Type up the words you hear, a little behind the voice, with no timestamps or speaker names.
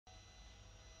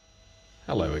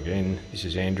Hello again, this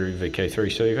is Andrew,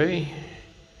 VK3CV,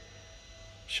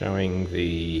 showing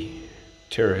the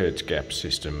terahertz gap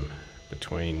system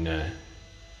between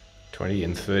 20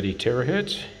 and 30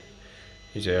 terahertz.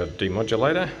 Here's our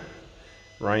demodulator.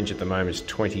 Range at the moment is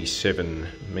 27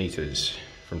 meters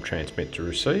from transmit to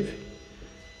receive.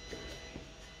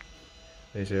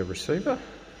 There's our receiver,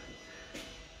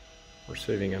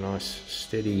 receiving a nice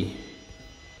steady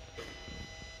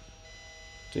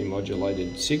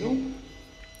demodulated signal,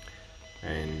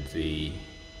 and the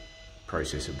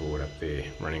processor board up there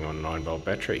running on a 9-volt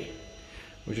battery.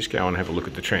 We'll just go and have a look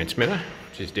at the transmitter,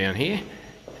 which is down here.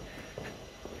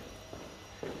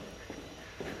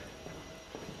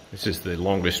 This is the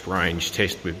longest range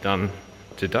test we've done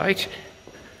to date,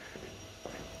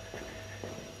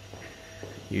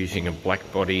 using a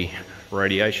black body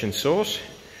radiation source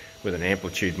with an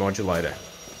amplitude modulator,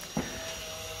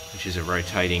 which is a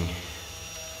rotating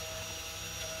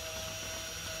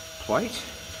plate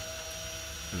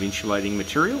of insulating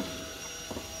material,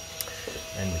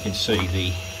 and we can see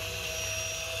the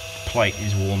plate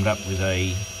is warmed up with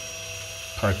a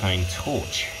propane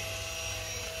torch.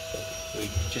 We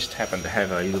just happen to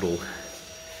have a little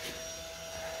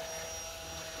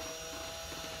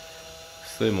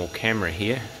thermal camera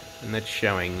here, and that's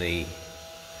showing the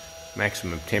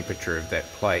maximum temperature of that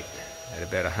plate at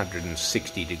about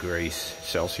 160 degrees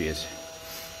Celsius.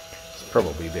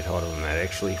 Probably a bit hotter than that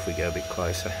actually if we go a bit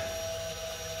closer.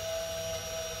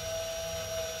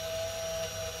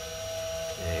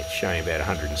 Yeah, it's showing about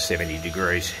 170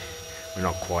 degrees. We're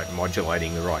not quite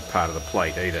modulating the right part of the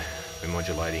plate either. We're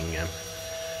modulating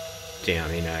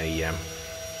down in a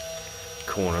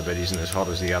corner that isn't as hot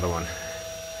as the other one.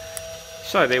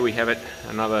 So there we have it,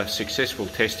 another successful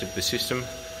test of the system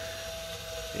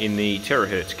in the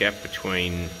terahertz gap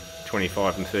between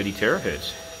 25 and 30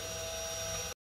 terahertz.